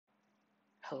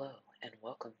Hello, and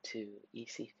welcome to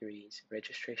EC3's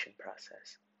registration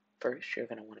process. First, you're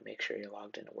going to want to make sure you're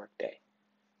logged into Workday.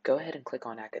 Go ahead and click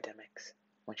on Academics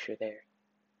once you're there.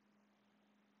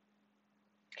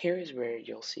 Here is where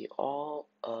you'll see all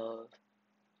of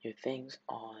your things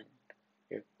on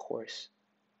your course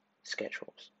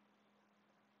schedules.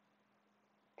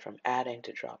 From adding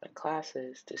to dropping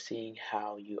classes to seeing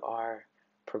how you are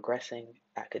progressing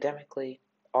academically,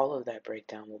 all of that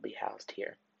breakdown will be housed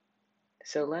here.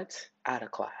 So let's add a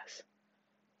class.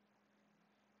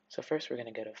 So first we're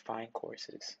going to go to Find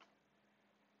Courses.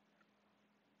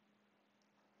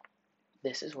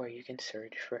 This is where you can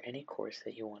search for any course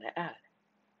that you want to add.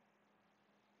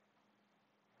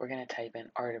 We're going to type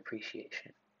in Art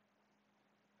Appreciation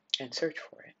and search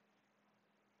for it.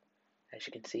 As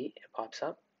you can see, it pops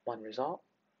up, one result.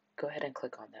 Go ahead and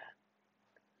click on that.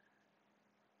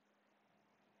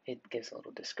 It gives a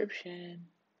little description,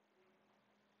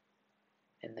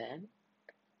 and then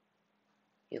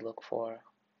you look for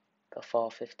the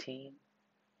Fall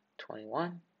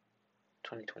 2021,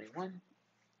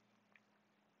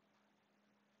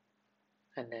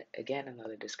 and then again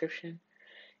another description,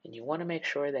 and you want to make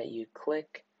sure that you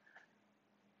click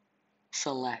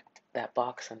select that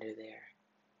box under there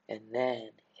and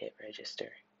then hit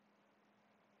register,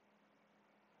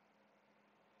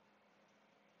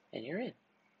 and you're in.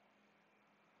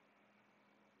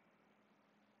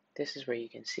 This is where you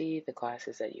can see the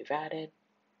classes that you've added.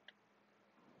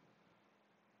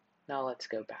 Now let's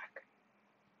go back.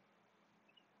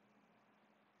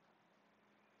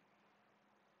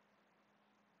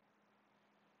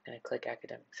 And I click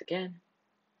Academics again.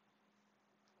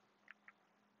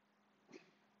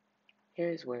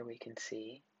 Here's where we can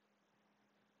see,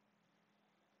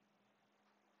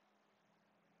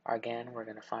 again, we're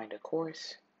going to find a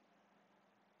course.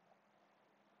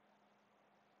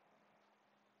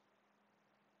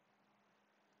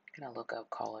 I'm going to look up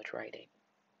college writing.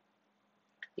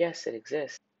 Yes, it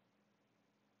exists,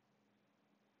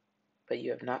 but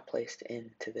you have not placed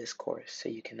into this course, so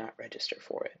you cannot register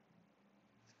for it.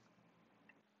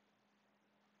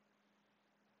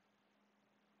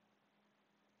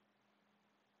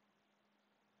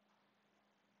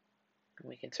 And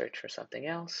we can search for something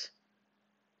else.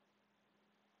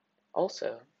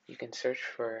 Also, you can search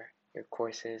for your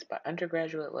courses by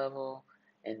undergraduate level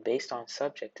and based on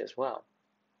subject as well.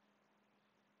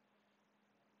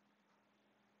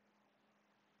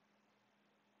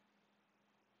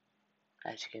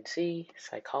 As you can see,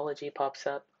 psychology pops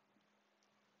up,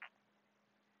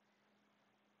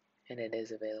 and it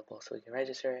is available, so we can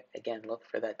register it. Again, look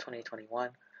for that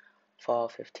 2021 fall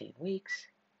 15 weeks.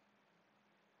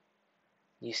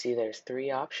 You see there's 3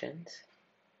 options.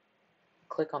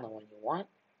 Click on the one you want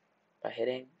by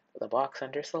hitting the box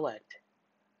under select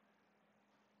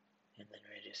and then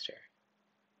register.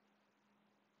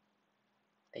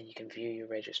 Then you can view your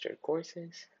registered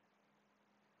courses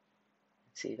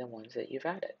and see the ones that you've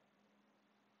added.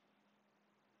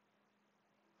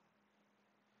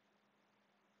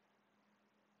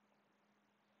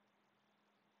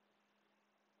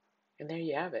 And there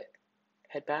you have it.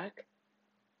 Head back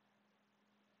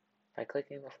by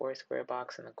clicking the 4 square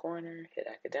box in the corner, hit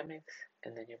Academics,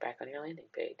 and then you're back on your landing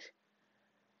page.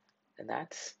 And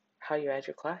that's how you add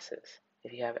your classes.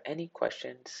 If you have any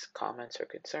questions, comments, or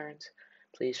concerns,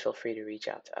 please feel free to reach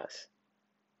out to us.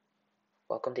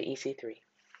 Welcome to EC3.